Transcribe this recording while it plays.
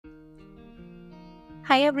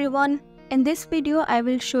Hi everyone, in this video I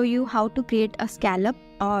will show you how to create a scallop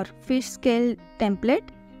or fish scale template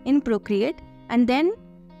in Procreate, and then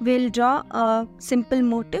we'll draw a simple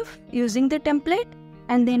motif using the template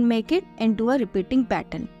and then make it into a repeating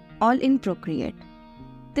pattern, all in Procreate.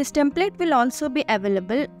 This template will also be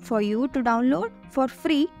available for you to download for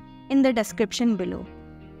free in the description below.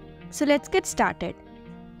 So let's get started.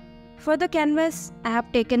 For the canvas, I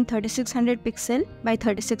have taken 3600 pixel by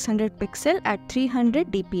 3600 pixel at 300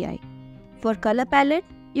 dpi. For color palette,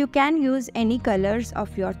 you can use any colors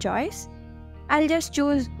of your choice. I'll just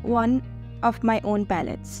choose one of my own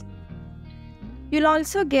palettes. You'll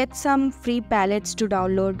also get some free palettes to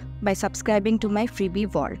download by subscribing to my freebie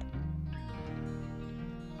vault.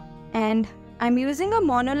 And I'm using a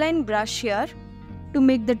monoline brush here to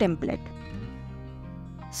make the template.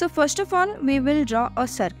 So first of all, we will draw a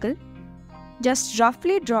circle. Just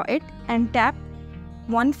roughly draw it and tap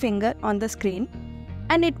one finger on the screen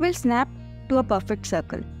and it will snap to a perfect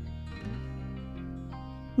circle.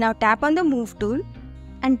 Now tap on the Move tool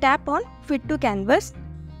and tap on Fit to Canvas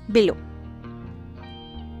below.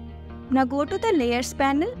 Now go to the Layers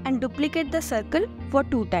panel and duplicate the circle for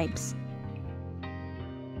 2 times.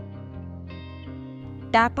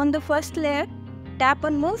 Tap on the first layer, tap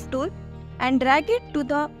on Move tool and drag it to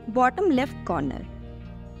the bottom left corner.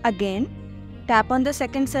 Again, tap on the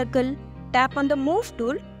second circle, tap on the Move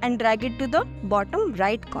tool and drag it to the bottom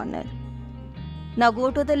right corner. Now go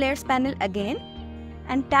to the Layers panel again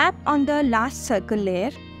and tap on the last circle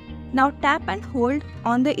layer. Now tap and hold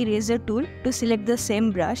on the Eraser tool to select the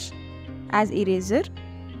same brush as eraser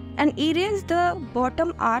and erase the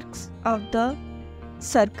bottom arcs of the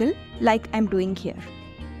circle like I'm doing here.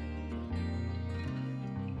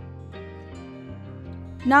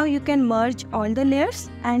 Now you can merge all the layers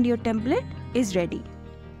and your template is ready.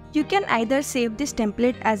 You can either save this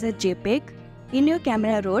template as a JPEG in your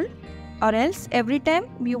camera roll, or else every time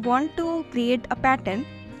you want to create a pattern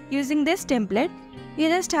using this template, you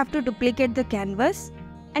just have to duplicate the canvas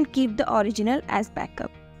and keep the original as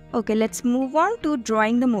backup. Okay, let's move on to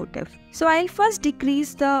drawing the motif. So I'll first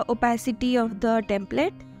decrease the opacity of the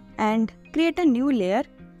template and create a new layer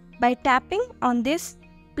by tapping on this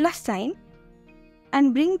plus sign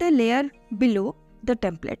and bring the layer below the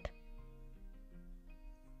template.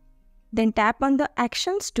 Then tap on the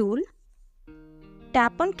Actions tool,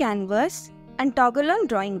 tap on Canvas and toggle on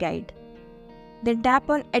Drawing Guide. Then tap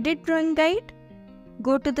on Edit Drawing Guide,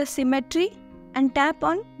 go to the Symmetry and tap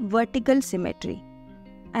on Vertical Symmetry.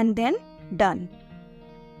 And then Done.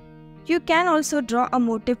 You can also draw a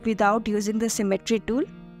motif without using the Symmetry tool,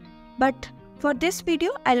 but for this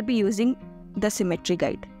video I'll be using the Symmetry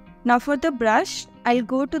guide. Now for the brush, I'll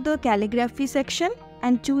go to the calligraphy section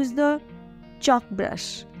and choose the chalk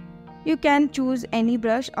brush. You can choose any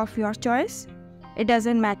brush of your choice, it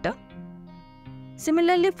doesn't matter.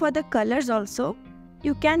 Similarly for the colors also,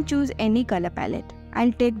 you can choose any color palette.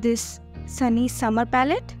 I'll take this sunny summer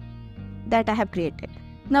palette that I have created.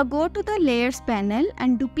 Now go to the Layers panel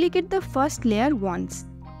and duplicate the first layer once.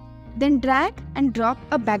 Then drag and drop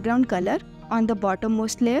a background color on the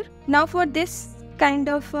bottommost layer. Now for this kind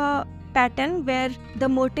of a pattern where the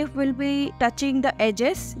motif will be touching the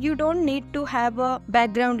edges, you don't need to have a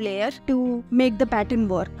background layer to make the pattern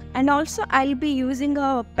work. And also I'll be using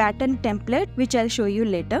a pattern template which I'll show you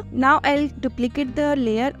later. Now I'll duplicate the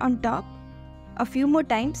layer on top a few more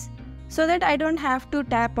times so that I don't have to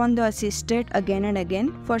tap on the assisted again and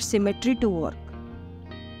again for symmetry to work.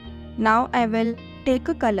 Now I will take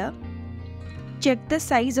a color, check the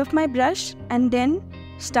size of my brush and then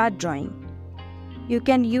start drawing. You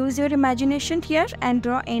can use your imagination here and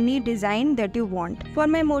draw any design that you want. For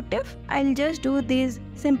my motif, I'll just do these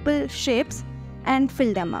simple shapes and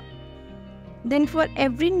fill them up. Then for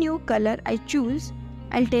every new color I choose,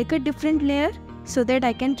 I'll take a different layer so that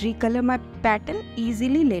I can recolor my pattern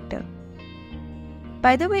easily later.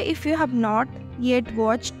 By the way, if you have not yet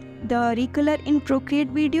watched the Recolor in Procreate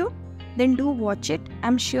video, then do watch it.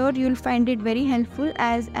 I'm sure you'll find it very helpful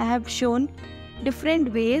as I have shown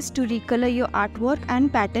different ways to recolor your artwork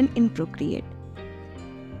and pattern in Procreate.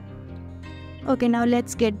 Okay, now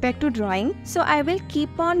let's get back to drawing. So I will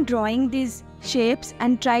keep on drawing these shapes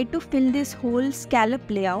and try to fill this whole scallop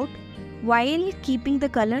layout while keeping the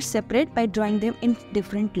colors separate by drawing them in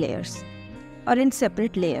different layers or in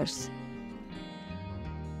separate layers.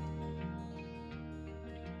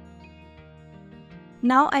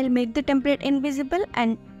 Now I'll make the template invisible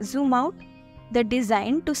and zoom out the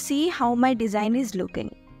design to see how my design is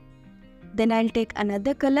looking. Then I'll take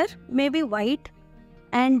another color, maybe white,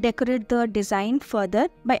 and decorate the design further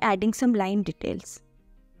by adding some line details.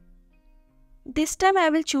 This time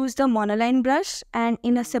I will choose the monoline brush, and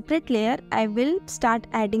in a separate layer I will start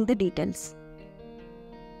adding the details.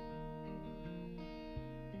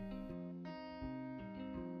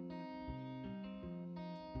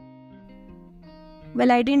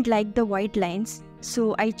 Well, I didn't like the white lines,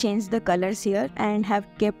 so I changed the colors here and have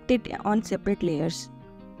kept it on separate layers.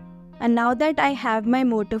 And now that I have my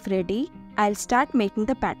motif ready, I'll start making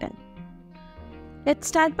the pattern. Let's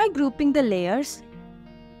start by grouping the layers.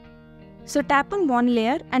 So tap on one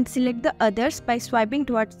layer and select the others by swiping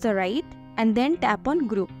towards the right and then tap on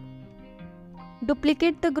group.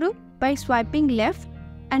 Duplicate the group by swiping left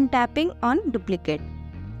and tapping on duplicate.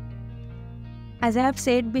 As I have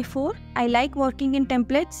said before, I like working in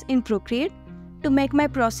templates in Procreate to make my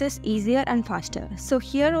process easier and faster. So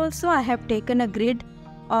here also I have taken a grid,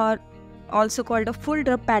 or also called a full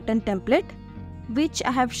drop pattern template, which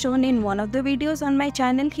I have shown in one of the videos on my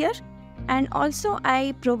channel here. And also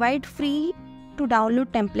I provide free to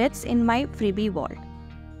download templates in my freebie vault.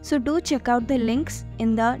 So do check out the links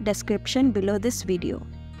in the description below this video.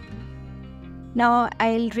 Now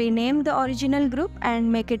I'll rename the original group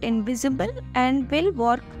and make it invisible, and will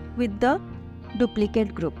work with the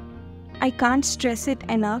duplicate group. I can't stress it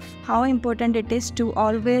enough how important it is to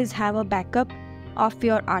always have a backup of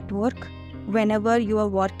your artwork whenever you are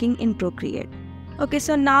working in Procreate. Okay,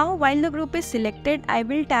 so now while the group is selected, I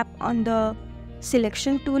will tap on the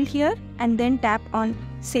selection tool here and then tap on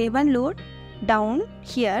save and load down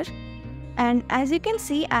here. And as you can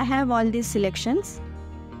see, I have all these selections.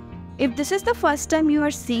 If this is the first time you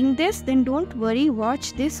are seeing this, then don't worry,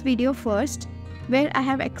 watch this video first where I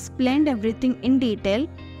have explained everything in detail,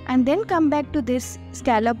 and then come back to this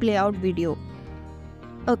scallop layout video.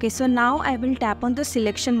 Okay, so now I will tap on the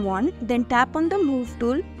selection one, then tap on the move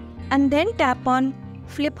tool, and then tap on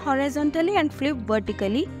flip horizontally and flip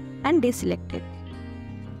vertically and deselect it.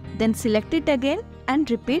 Then select it again and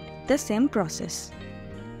repeat the same process.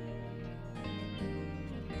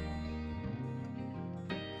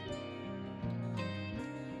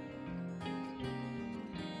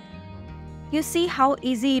 You see how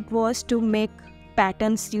easy it was to make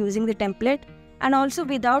patterns using the template, and also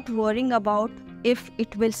without worrying about if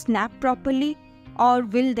it will snap properly or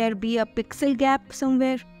will there be a pixel gap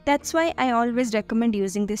somewhere. That's why I always recommend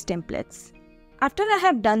using these templates. After I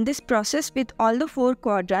have done this process with all the 4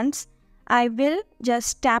 quadrants, I will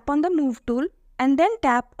just tap on the move tool and then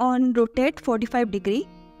tap on rotate 45 degree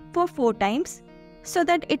for 4 times so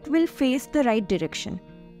that it will face the right direction.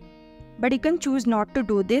 But you can choose not to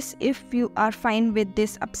do this if you are fine with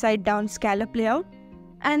this upside down scallop layout,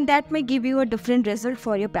 and that may give you a different result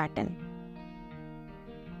for your pattern.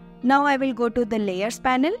 Now I will go to the layers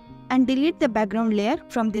panel and delete the background layer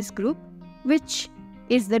from this group, which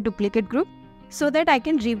is the duplicate group, so that I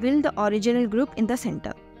can reveal the original group in the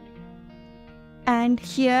center. And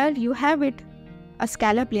here you have it, a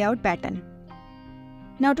scallop layout pattern.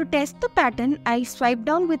 Now to test the pattern, I swipe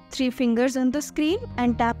down with 3 fingers on the screen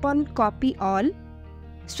and tap on copy all,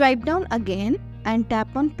 swipe down again and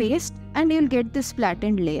tap on paste, and you'll get this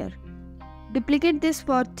flattened layer. Duplicate this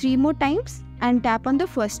for 3 more times and tap on the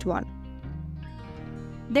first one.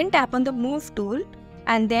 Then tap on the move tool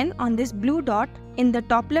and then on this blue dot in the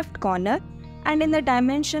top left corner, and in the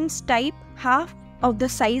dimensions type half of the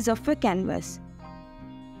size of a canvas.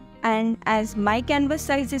 And as my canvas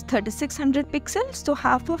size is 3600 pixels, so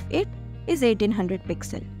half of it is 1800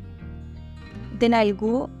 pixels. Then I'll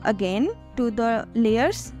go again to the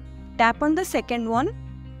layers, tap on the second one,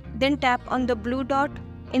 then tap on the blue dot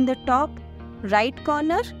in the top right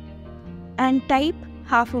corner and type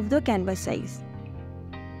half of the canvas size.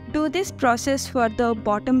 Do this process for the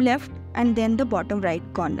bottom left and then the bottom right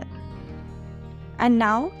corner. And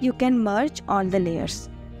now you can merge all the layers.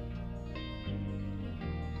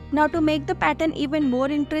 Now to make the pattern even more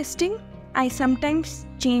interesting, I sometimes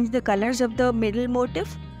change the colors of the middle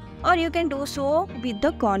motif, or you can do so with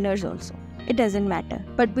the corners also. It doesn't matter.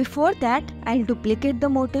 But before that, I'll duplicate the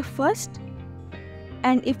motif first.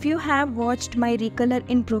 And if you have watched my recolor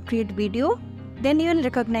in Procreate video, then you will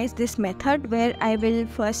recognize this method where I will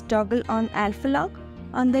first toggle on alpha lock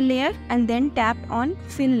on the layer and then tap on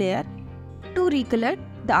fill layer to recolor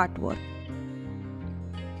the artwork.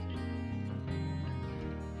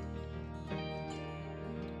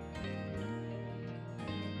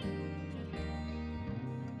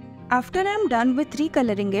 After I am done with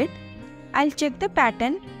recoloring it, I'll check the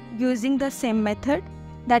pattern using the same method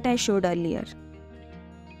that I showed earlier.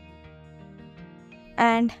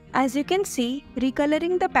 And as you can see,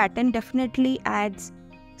 recoloring the pattern definitely adds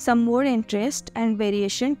some more interest and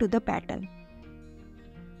variation to the pattern.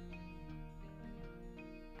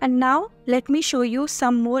 And now let me show you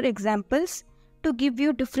some more examples to give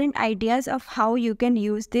you different ideas of how you can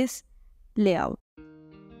use this layout.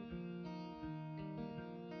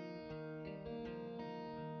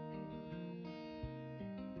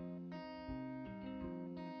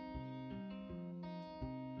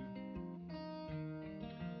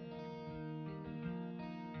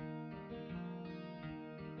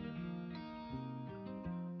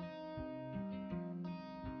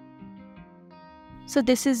 So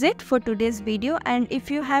this is it for today's video, and if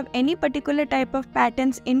you have any particular type of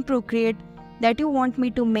patterns in Procreate that you want me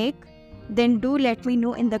to make, then do let me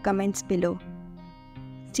know in the comments below.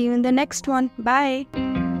 See you in the next one. Bye.